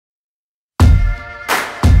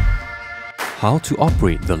How to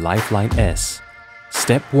operate the Lifeline S.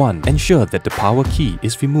 Step 1. Ensure that the power key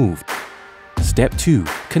is removed. Step 2.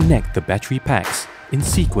 Connect the battery packs in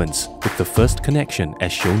sequence with the first connection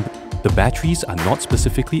as shown. The batteries are not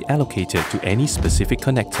specifically allocated to any specific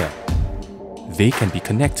connector. They can be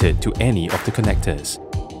connected to any of the connectors.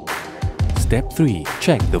 Step 3.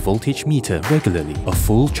 Check the voltage meter regularly. A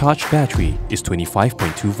full charged battery is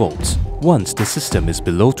 25.2 volts. Once the system is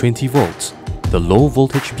below 20 volts, the low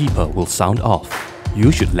voltage beeper will sound off. You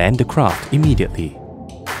should land the craft immediately.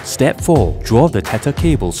 Step 4. Draw the tether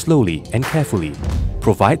cable slowly and carefully.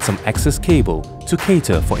 Provide some access cable to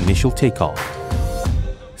cater for initial takeoff.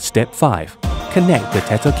 Step 5. Connect the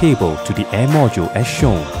tether cable to the air module as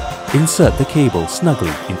shown. Insert the cable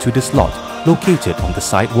snugly into the slot located on the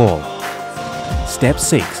side wall. Step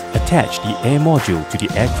 6. Attach the air module to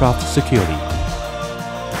the aircraft securely.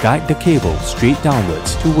 Guide the cable straight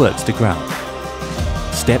downwards towards the ground.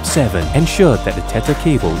 Step 7. Ensure that the tether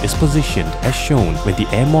cable is positioned as shown when the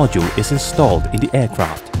air module is installed in the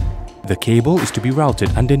aircraft. The cable is to be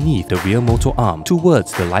routed underneath the rear motor arm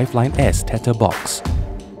towards the Lifeline S tether box.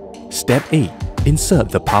 Step 8. Insert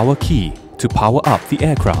the power key to power up the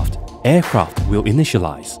aircraft. Aircraft will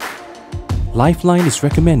initialize. Lifeline is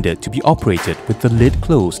recommended to be operated with the lid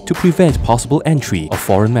closed to prevent possible entry of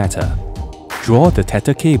foreign matter. Draw the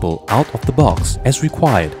tether cable out of the box as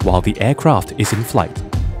required while the aircraft is in flight.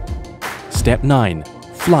 Step 9.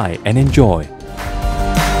 Fly and enjoy.